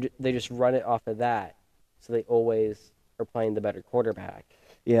 Right. They just run it off of that, so they always are playing the better quarterback.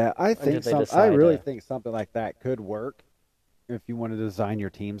 Yeah, I really think something like that could work if you want to design your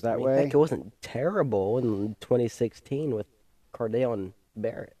teams that way. Heck, it wasn't terrible in 2016 with Cardale and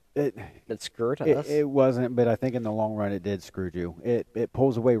Barrett. It screwed us. It wasn't, but I think in the long run it did screw you. It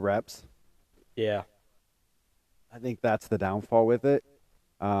pulls away reps. Yeah. I think that's the downfall with it.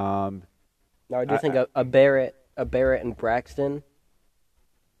 No, I do think a Barrett and Braxton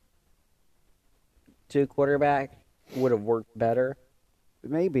 2-quarterback would have worked better.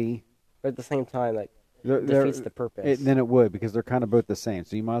 Maybe. But at the same time, like, defeats the purpose. Then it would, because they're kind of both the same.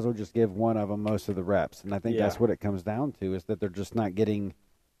 So you might as well just give one of them most of the reps. And I think that's what it comes down to, is that they're just not getting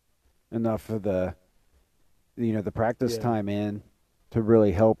enough of the practice time in to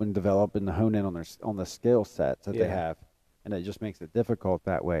really help and develop and hone in on the skill sets that they have. And it just makes it difficult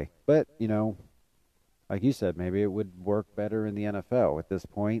that way. But, like you said, maybe it would work better in the NFL at this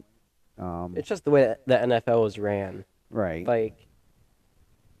point. It's just the way the NFL is ran. Right. Like,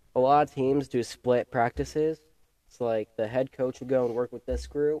 a lot of teams do split practices. It's like the head coach will go and work with this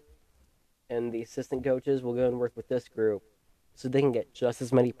group, and the assistant coaches will go and work with this group, so they can get just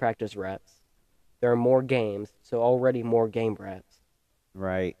as many practice reps. There are more games, so already more game reps.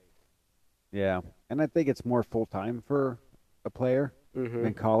 Right. Yeah. And I think it's more full-time for a player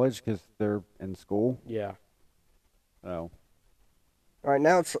in college because they're in school. Yeah. So. All right,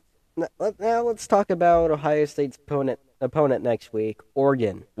 now let's talk about Ohio State's opponent next week,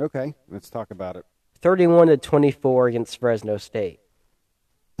 Oregon. Okay, let's talk about it. 31-24 against Fresno State.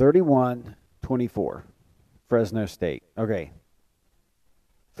 31-24, Fresno State. Okay.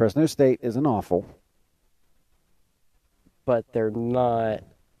 Fresno State isn't awful. But they're not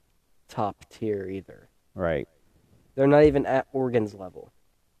top tier either. Right. They're not even at Oregon's level.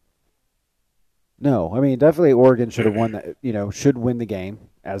 No, I mean, definitely Oregon should have won that, should win the game,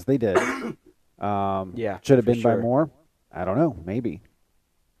 as they did. Should have been by more? I don't know, maybe.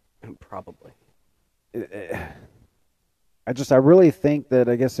 Probably. I really think that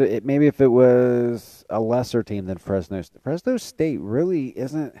I guess maybe if it was a lesser team than Fresno State really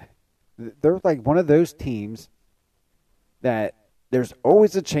isn't. They're like one of those teams that there's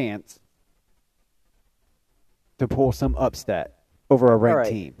always a chance to pull some upset over a ranked right.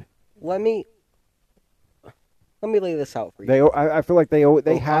 team. Let me lay this out for you. I feel like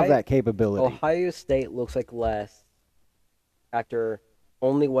they have that capability. Ohio State looks like less after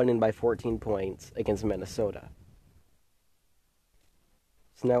only winning by 14 points against Minnesota.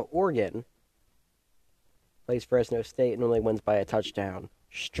 So now Oregon plays Fresno State and only wins by a touchdown.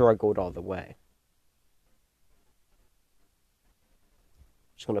 Struggled all the way.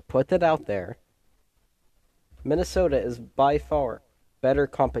 Just going to put that out there. Minnesota is by far better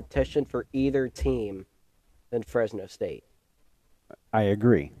competition for either team than Fresno State. I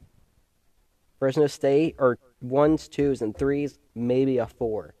agree. Fresno State are 1s, 2s, and 3s, maybe a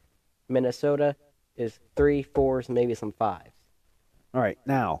 4. Minnesota is 3, 4s, maybe some 5s. All right,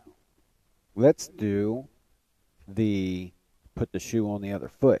 now let's do put the shoe on the other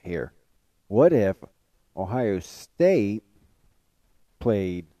foot here. What if Ohio State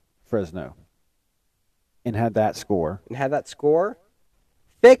played Fresno and had that score?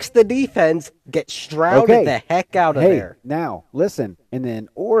 Fix the defense, get Stroud the heck out of there. Now, listen, and then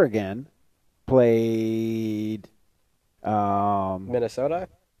Oregon played Minnesota?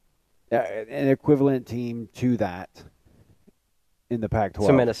 An equivalent team to that in the Pac-12.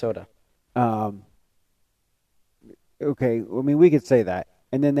 So Minnesota. Okay, I mean, we could say that.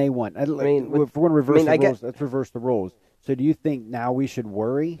 And then they won. If we're going to reverse the rules, let's reverse the rules. So do you think now we should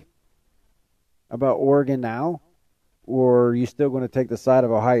worry about Oregon now? Or are you still going to take the side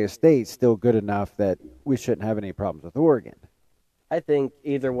of Ohio State still good enough that we shouldn't have any problems with Oregon? I think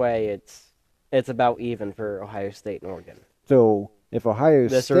either way it's about even for Ohio State and Oregon. So if Ohio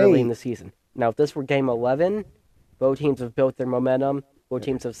State... This early in the season. Now, if this were Game 11, both teams have built their momentum. Both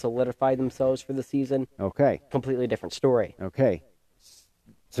teams have solidified themselves for the season. Okay. Completely different story. Okay.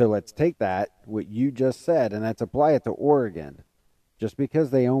 So let's take that, what you just said, and let's apply it to Oregon. Just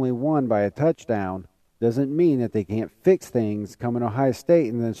because they only won by a touchdown doesn't mean that they can't fix things, come in Ohio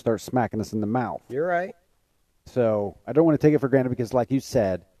State, and then start smacking us in the mouth. You're right. So I don't want to take it for granted because, like you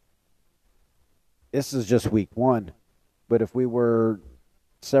said, this is just week 1. But if we were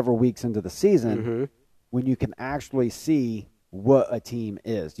several weeks into the season, when you can actually see what a team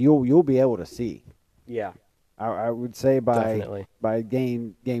is, you'll be able to see. Yeah. I would say by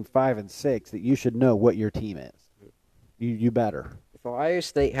game 5 and 6 that you should know what your team is. You better. If Ohio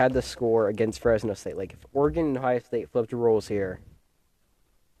State had the score against Fresno State, like if Oregon and Ohio State flipped the rules here,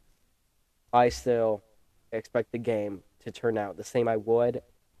 I still expect the game to turn out the same I would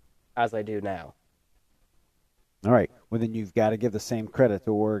as I do now. All right. Well, then you've got to give the same credit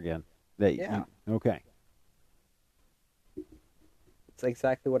to Oregon. Okay. That's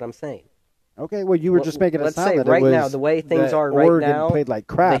exactly what I'm saying. Okay, well, you were just making it sound that right now, the way things are right Oregon now, played like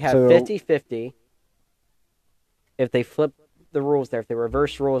crap. They have 50-50. If they flip the rules there, if they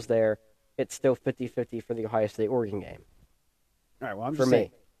reverse rules there, it's still 50-50 for the Ohio State-Oregon game. All right, well, I'm just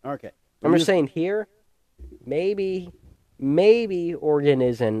saying. Okay. I'm just saying here, maybe Oregon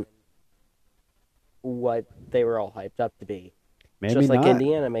isn't what they were all hyped up to be. Maybe just like not.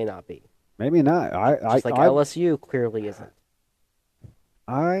 Indiana may not be. Maybe not. Just like LSU clearly isn't.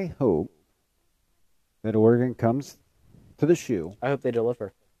 I hope that Oregon comes to the shoe. I hope they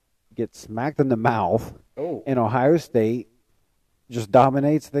deliver. Gets smacked in the mouth. Oh. And Ohio State just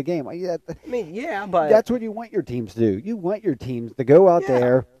dominates the game. But that's what you want your teams to do. You want your teams to go out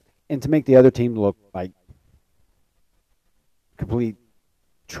there and to make the other team look like complete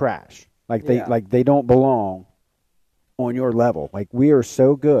trash. Like they don't belong on your level. Like we are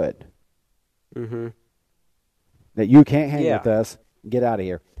so good that you can't hang with us. Get out of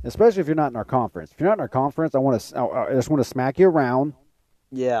here. Especially if you're not in our conference. If you're not in our conference, I just want to smack you around.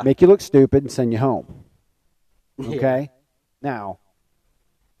 Yeah. Make you look stupid and send you home. Okay? Now,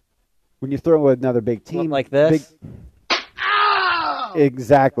 when you throw another big team like this.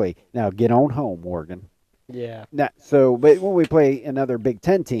 Exactly. Now get on home, Oregon. Yeah. But when we play another Big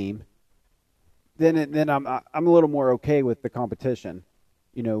Ten team, then I'm a little more okay with the competition.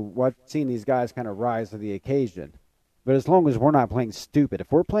 You know, seeing these guys kind of rise to the occasion. But as long as we're not playing stupid,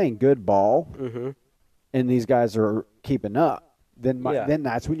 if we're playing good ball and these guys are keeping up, then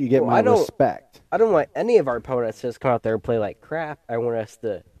that's when you get my respect. I don't want any of our opponents to just come out there and play like crap. I want us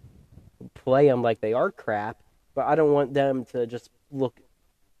to play them like they are crap, but I don't want them to just look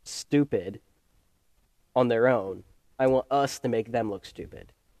stupid on their own. I want us to make them look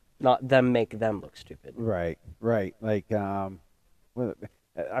stupid, not them make them look stupid. Right. Like,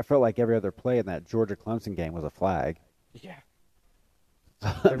 I felt like every other play in that Georgia Clemson game was a flag. Yeah,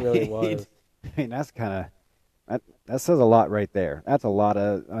 I it really mean, was. I mean that's kind of that says a lot right there. That's a lot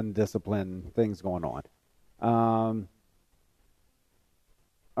of undisciplined things going on. Um,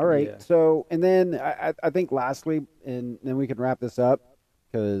 all right. Yeah. So, and then I think lastly, and then we can wrap this up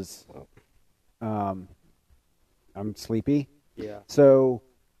because um, I'm sleepy. Yeah. So,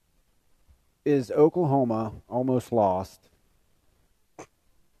 is Oklahoma almost lost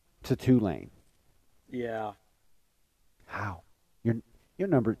to Tulane? Yeah. How? Your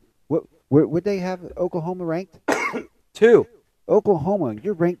number? What? Where would they have Oklahoma ranked? 2. Oklahoma,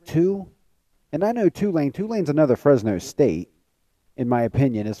 you're ranked 2, and I know Tulane. Tulane's another Fresno State, in my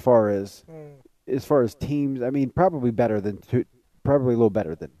opinion, as far as teams. I mean, probably a little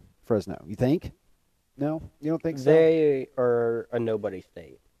better than Fresno. You think? No, you don't think so? They are a nobody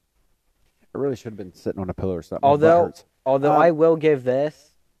state. I really should have been sitting on a pillow or something. My butt Although, hurts. although I will give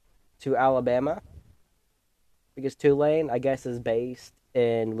this to Alabama because Tulane, I guess, is based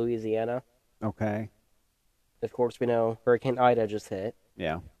in Louisiana. Okay. Of course, we know Hurricane Ida just hit.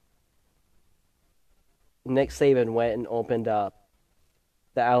 Yeah. Nick Saban went and opened up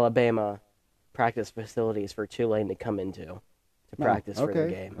the Alabama practice facilities for Tulane to come into to practice for the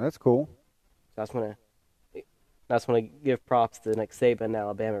Okay. game. That's cool. So that's when I give props to Nick Saban,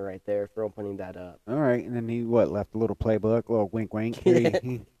 Alabama, right there for opening that up. All right, and then he left a little playbook, a little wink, wink. Yeah.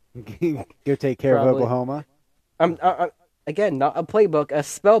 Go take care of Probably. Oklahoma. I'm again not a playbook, a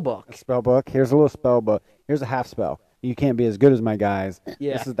spell book. A spell book. Here's a little spell book. Here's a half spell. You can't be as good as my guys.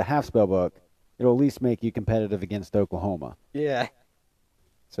 Yeah. This is the half spell book. It'll at least make you competitive against Oklahoma. Yeah.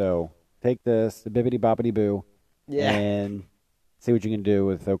 So take this, the bibbity boppity boo, Yeah. and see what you can do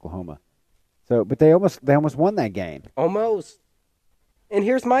with Oklahoma. So, but they almost won that game. Almost. And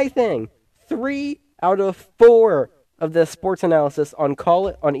here's my thing: 3 out of 4 of the sports analysis on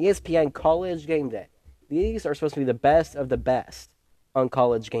ESPN College Game Day. These are supposed to be the best of the best on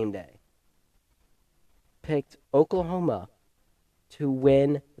College Game Day. Picked Oklahoma to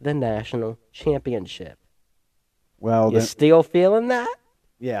win the national championship. Well, You still feeling that?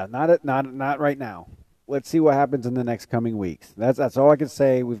 yeah, not right now. Let's see what happens in the next coming weeks. That's all I can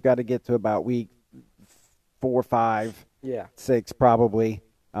say. We've got to get to about week 4, 5, Yeah. 6, probably.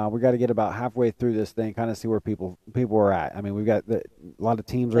 We got to get about halfway through this thing, kind of see where people are at. I mean, we've got a lot of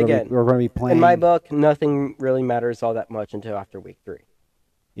teams are going to be playing. In my book, nothing really matters all that much until after week 3.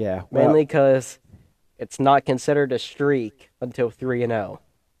 Yeah, Mainly because it's not considered a streak until 3-0.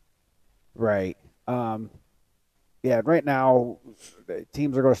 Right. Yeah, right now,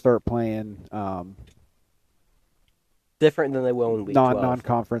 teams are going to start playing Different than they will in week 12.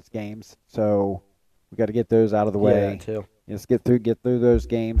 non-conference games. So we got to get those out of the way. Yeah, too. Let's get through those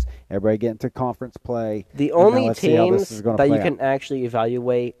games. Everybody get into conference play. The only let's see how this teams is gonna that you play can actually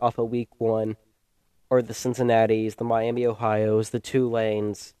evaluate off of week 1 are the Cincinnatis, the Miami Ohios, the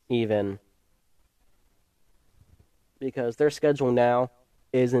Tulanes, even. Because their schedule now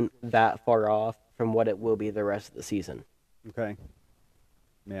isn't that far off from what it will be the rest of the season. Okay.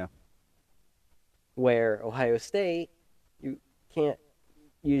 Yeah. Where Ohio State, you can't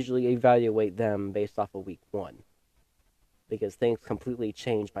usually evaluate them based off of week 1. Because things completely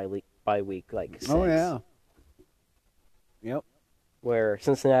change by week like 6. Oh yeah. Yep. Where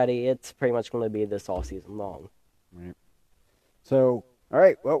Cincinnati, it's pretty much going to be this all season long. Right. So, all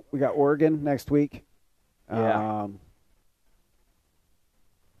right. Well, we got Oregon next week. Yeah.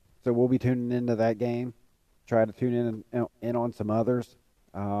 So we'll be tuning into that game. Try to tune in on some others.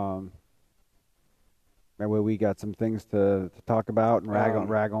 That way we got some things to talk about and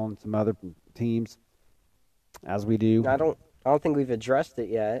rag on some other teams, as we do. I don't think we've addressed it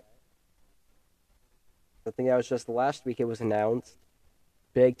yet. I think that was just last week it was announced.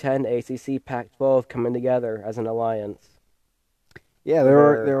 Big Ten, ACC, Pac-12 coming together as an alliance. Yeah, there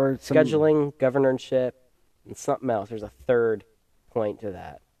were some scheduling, governorship, and something else. There's a third point to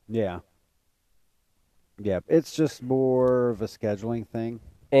that. Yeah. Yeah, it's just more of a scheduling thing.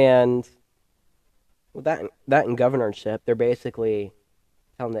 And with that and governorship, they're basically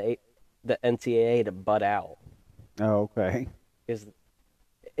telling the NCAA to butt out. Oh, okay. Because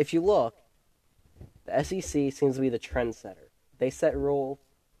if you look, the SEC seems to be the trendsetter. They set rules,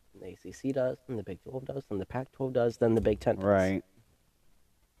 and the ACC does, and the Big 12 does, and the Pac-12 does, then the Big 10 does. Right.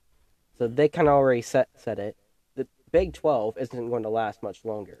 So they kind of already set it. The Big 12 isn't going to last much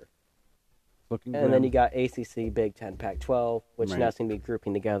longer. And then you got ACC, Big 10, Pac-12, which now seem to be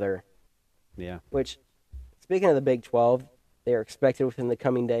grouping together. Yeah. Which, speaking of the Big 12, they are expected within the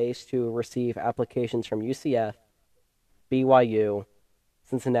coming days to receive applications from UCF, BYU,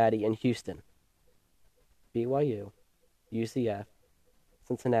 Cincinnati, and Houston. BYU, UCF,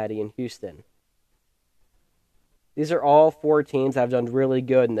 Cincinnati, and Houston. These are all 4 teams that have done really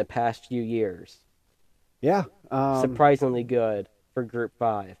good in the past few years. Yeah. Surprisingly good for Group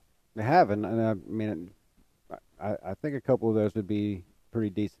 5. They have, and I mean, I think a couple of those would be pretty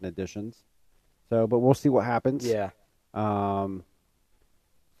decent additions. So, but we'll see what happens. Yeah. So.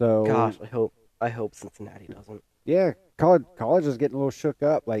 Gosh, I hope Cincinnati doesn't. Yeah, college is getting a little shook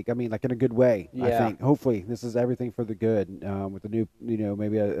up. Like in a good way. Yeah. I think hopefully this is everything for the good. With the new,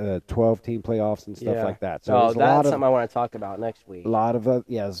 maybe a 12-team playoffs and stuff like that. So that's something I want to talk about next week. A lot of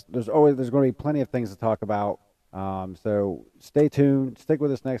there's going to be plenty of things to talk about. So stay tuned. Stick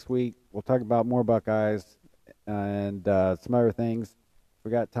with us next week. We'll talk about more Buckeyes and some other things. If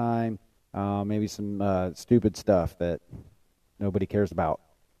we got time, maybe some stupid stuff that nobody cares about.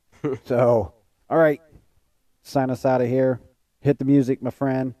 So, all right. Sign us out of here. Hit the music, my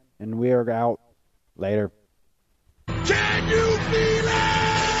friend, and we are out. Later. Can you feel it?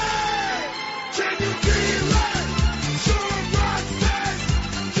 Can you feel it?